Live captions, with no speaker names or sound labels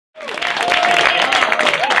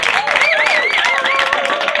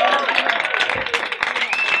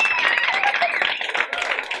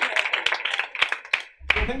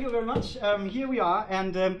much. Here we are,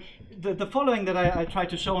 and the following that I try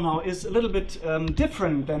to show now is a little bit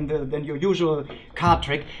different than your usual card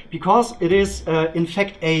trick, because it is in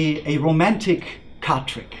fact a romantic card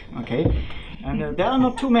trick. Okay, and there are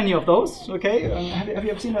not too many of those. Okay, have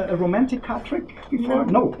you ever seen a romantic card trick before?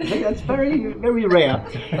 No, that's very rare.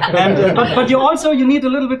 And but you need a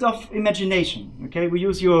little bit of imagination. Okay, we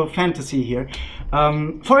use your fantasy here.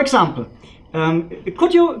 For example,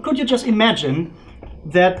 could you just imagine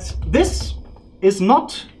that this is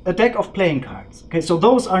not a deck of playing cards? Okay, so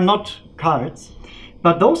those are not cards,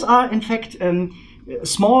 but those are in fact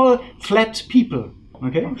small flat people.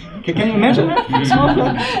 Okay, can you imagine that? Small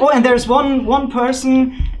flat. Oh, and there's one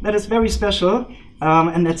person that is very special,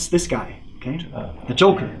 and that's this guy. Okay, the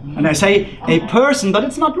Joker. And I say a person, but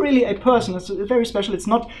it's not really a person. It's very special. It's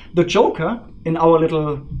not the Joker in our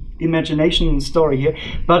little imagination story here,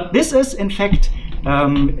 but this is in fact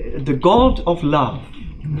the god of love.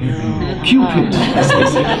 CuPit.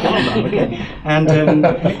 Okay. And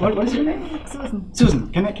what is your name? Susan. Susan.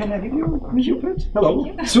 Can I give you CuPit? Hello.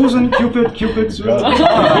 Susan, CuPit, Susan.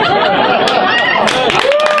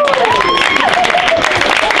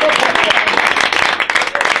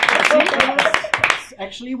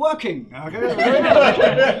 Actually working. Okay.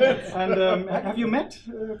 And have you met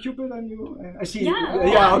CuPit? And you? I see.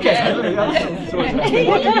 Yeah. Okay. So it's actually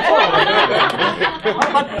working before.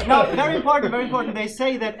 But now, very important. They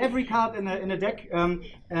say that every card in a deck,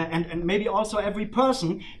 and maybe also every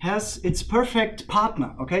person has its perfect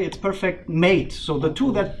partner. Okay, its perfect mate. So the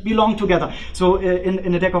two that belong together. So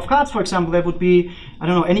in a deck of cards, for example, there would be, I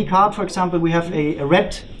don't know, any card. For example, we have a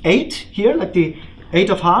red 8 here, like the 8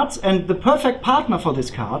 of hearts, and the perfect partner for this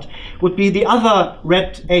card would be the other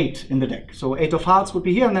red 8 in the deck. So 8 of hearts would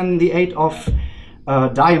be here, and then the 8 of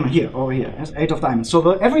diamond here, over here, 8 of diamonds.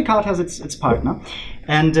 So every card has its partner,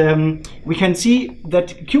 and we can see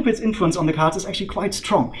that CuPit's influence on the cards is actually quite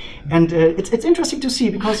strong. And it's interesting to see,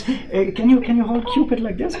 because can you hold CuPit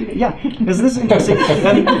like this? Yeah, because this is interesting.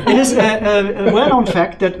 It is a well-known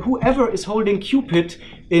fact that whoever is holding CuPit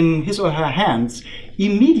in his or her hands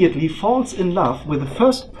immediately falls in love with the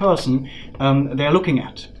first person they're looking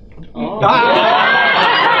at. Oh.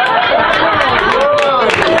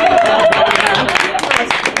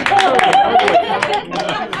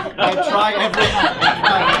 I try every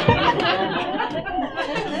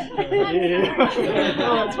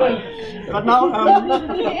But now,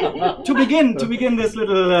 to begin this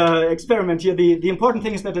little experiment here, the important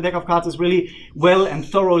thing is that the deck of cards is really well and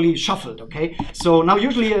thoroughly shuffled. Okay, so now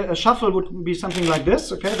usually a shuffle would be something like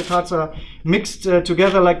this. Okay, the cards are mixed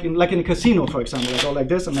together like in a casino, for example. They go like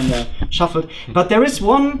this and then they're shuffled. But there is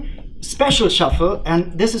one special shuffle,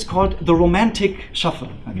 and this is called the romantic shuffle.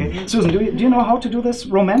 Okay, Susan, do you know how to do this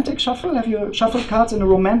romantic shuffle? Have you shuffled cards in a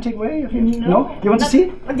romantic way? No? You want to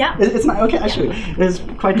see? Yeah. It's not okay. I show you. It's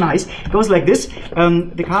quite nice. It goes like this.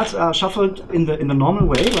 The cards are shuffled in the normal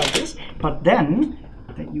way, like this. But then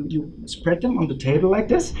you spread them on the table like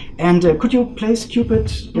this. And could you place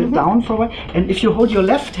CuPit down for a while? And if you hold your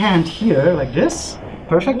left hand here like this,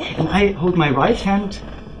 perfect. And I hold my right hand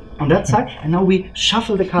on that side, and now we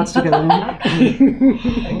shuffle the cards together.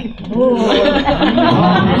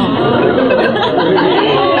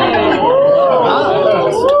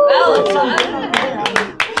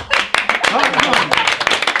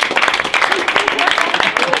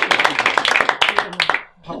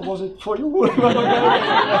 How was it for you?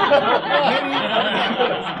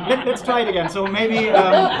 Let's try it again. So maybe,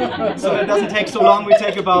 so it doesn't take so long. We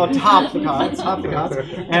take about half the cards,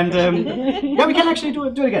 and yeah, we can actually do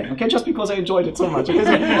it again. Okay, just because I enjoyed it so much. Okay,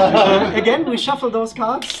 so, again, we shuffle those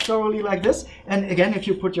cards thoroughly like this, and again, if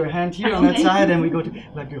you put your hand here on that side, and we go to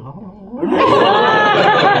like the.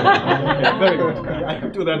 Very good. I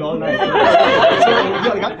could do that all night.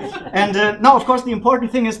 And now, of course, the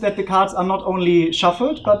important thing is that the cards are not only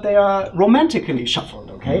shuffled, but they are romantically shuffled.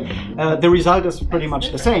 Okay, the result is pretty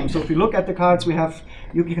much the same. So if you look at the cards, we have,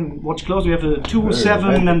 you can watch close. We have a 2,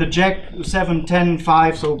 7, and the Jack, 7, 10,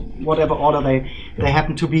 5. So whatever order they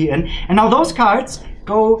happen to be in. And now those cards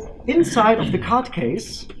go inside of the card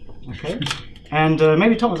case. Okay. And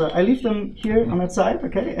maybe Thomas, I leave them here on that side,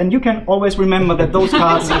 okay? And you can always remember that those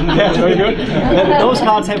cards, very good. Those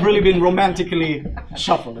cards have really been romantically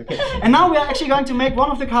shuffled, okay? And now we are actually going to make one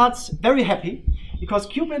of the cards very happy, because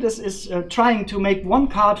CuPit is trying to make one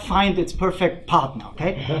card find its perfect partner,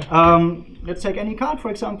 okay? Let's take any card, for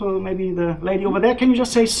example, maybe the lady over there. Can you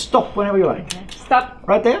just say stop whenever you like? Stop.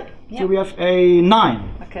 Right there? Yeah. So we have a 9.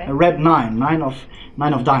 a red 9, nine of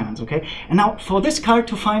diamonds, okay? And now for this card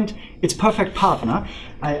to find its perfect partner,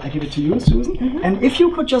 I give it to you, Susan. And if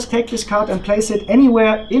you could just take this card and place it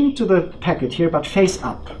anywhere into the packet here, but face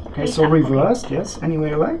up. Okay, so reversed, yes, anywhere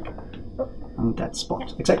you like. On that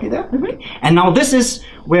spot, exactly there. And now this is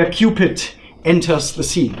where CuPit enters the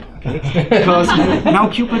scene, okay? Because now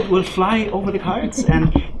CuPit will fly over the cards,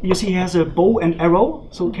 and you see he has a bow and arrow,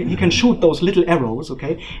 so he can shoot those little arrows,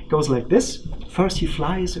 okay? It goes like this. First he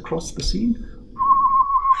flies across the scene.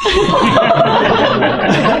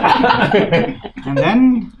 And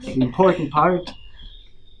then, the important part,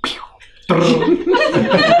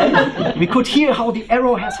 we could hear how the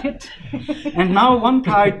arrow has hit. And now one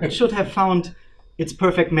card should have found its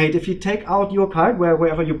perfect mate. If you take out your card,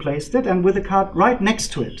 wherever you placed it, and with the card right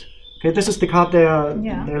next to it. Okay, this is the card they're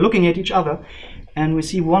looking at each other. And we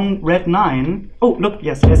see one red 9. Oh, look,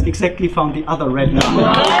 yes, has exactly found the other red 9.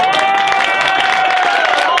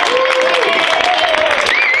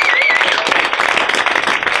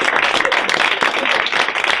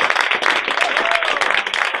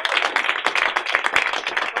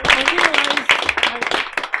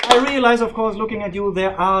 I realize, of course, looking at you,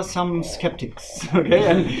 there are some skeptics, okay?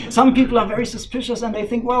 And some people are very suspicious and they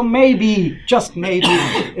think, well, maybe, just maybe,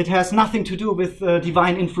 it has nothing to do with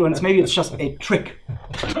divine influence. Maybe it's just a trick.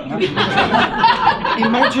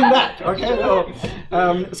 Imagine that, okay?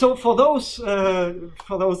 So for those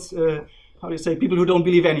how do you say, people who don't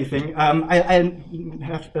believe anything, I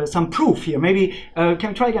have some proof here. Maybe, can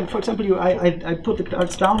we try again? For example, I put the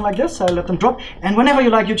cards down like this, I let them drop, and whenever you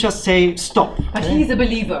like, you just say stop. But he's a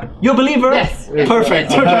believer. You're a believer? Yes. Perfect.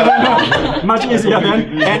 Much easier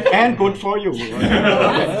then, and good for you.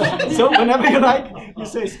 Okay. So whenever you like, you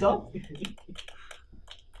say stop.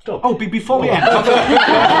 Stop. Oh, before we end. Are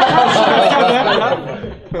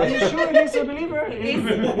you sure he's a believer?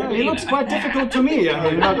 He looks quite difficult to me. I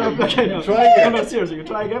mean, okay, no. Try again. No, seriously, you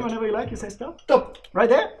try again whenever you like. You say stop. Stop. Right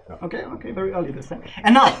there? Okay, okay, very early this time.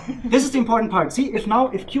 And now, this is the important part. See, if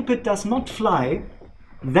CuPit does not fly,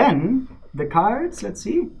 then the cards, let's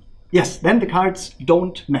see. Yes, then the cards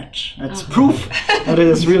don't match. That's proof that it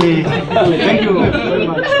is really, thank you very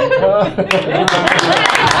much. Okay, maybe.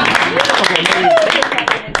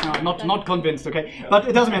 Not convinced, okay? But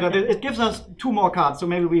it doesn't matter. It gives us 2 more cards, so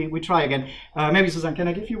maybe we try again. Maybe, Susanne, can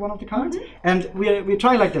I give you one of the cards? And we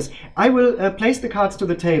try like this. I will place the cards to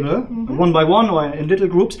the table, one by one or in little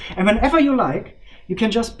groups, and whenever you like, you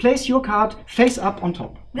can just place your card face up on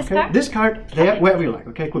top. This okay? card? This card there, wherever you like,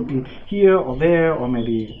 okay? Could be here or there, or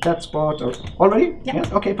maybe that spot, or already? Yeah.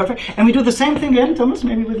 Yes, okay, perfect. And we do the same thing again, Thomas,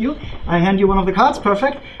 maybe with you. I hand you one of the cards,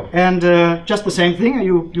 perfect. And just the same thing,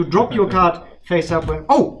 you drop your card face up when,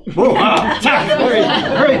 oh, whoa, very,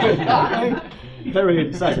 very good. Okay. Very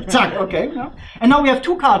decisive. Zack, okay. Yeah. And now we have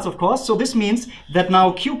 2 cards, of course, so this means that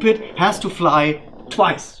now CuPit has to fly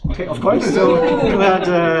twice. Okay, of course. So you had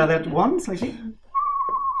that once, I see.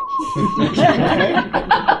 Okay.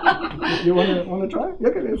 You wanna try?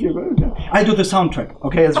 Okay, if you go. Yeah. I do the soundtrack.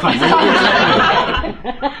 Okay, it's fine.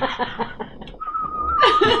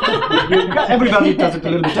 Everybody does it a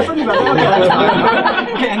little bit differently, but okay, that's fine.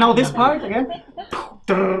 Okay, and now this part again.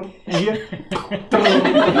 And here.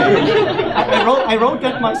 I wrote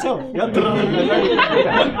that myself. Yeah.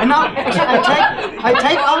 And now I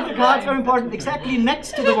take out the cards, very important, exactly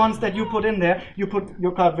next to the ones that you put in there. You put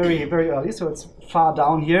your card very, very early, so it's far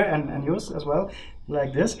down here, and yours as well,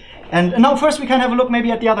 like this. And now first we can have a look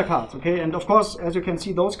maybe at the other cards, okay? And of course, as you can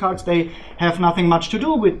see, those cards, they have nothing much to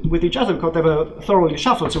do with each other because they were thoroughly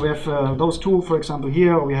shuffled. So we have those 2, for example,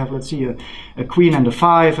 here, or we have, let's see, a queen and a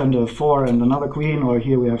 5 and a 4 and another queen, or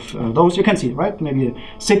here we have those, you can see, right? Maybe a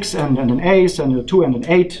 6 and an ace and a 2 and an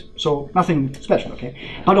 8, so nothing special, okay?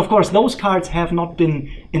 But of course, those cards have not been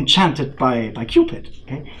enchanted by CuPit,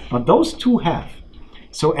 okay? But those 2 have.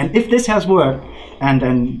 So, and if this has worked, and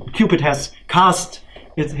then CuPit has cast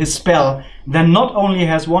his spell, then not only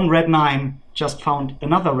has one red 9 just found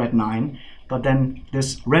another red 9, but then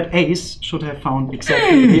this red ace should have found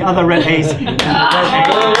exactly the other red ace. And the red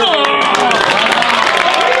ace.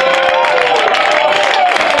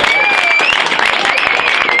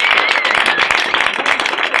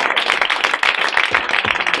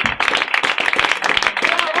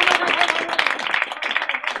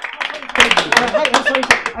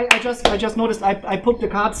 I just noticed I put the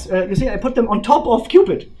cards, you see, I put them on top of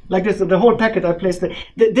CuPit, like this, the whole packet I placed there.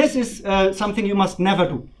 This is something you must never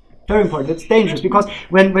do. Very important, it's dangerous, because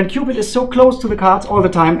when CuPit is so close to the cards all the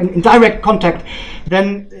time, in direct contact,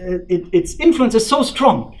 then its influence is so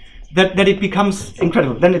strong that it becomes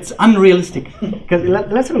incredible. Then it's unrealistic.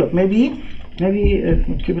 Let's have a look. Maybe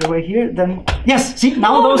maybe keep it away here. Then yes, see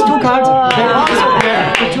now those two cards. They also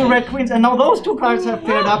paired, the two red queens, and now those two cards have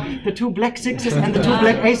paired up. The two black sixes and the two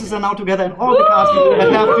black aces are now together, and all the cards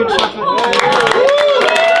that have been shuffled.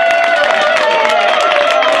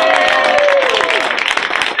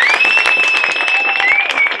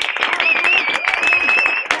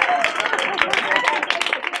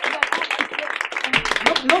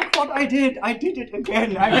 I did it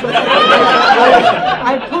again. I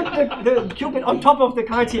put the CuPit on top of the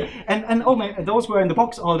cards here, and oh man, those were in the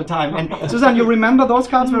box all the time. And Susan, you remember those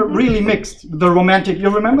cards were really mixed. The romantic, you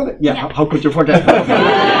remember that? Yeah. How could you forget?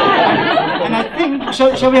 And I think,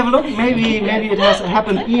 shall we have a look? Maybe it has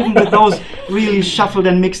happened even with those really shuffled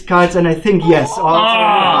and mixed cards. And I think yes, the 2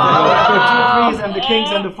 3s and the kings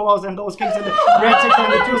and the 4s and those kings and the red 6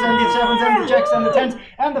 and the 2s and the 7s and the jacks and the 10s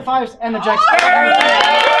and the 5s and the jacks.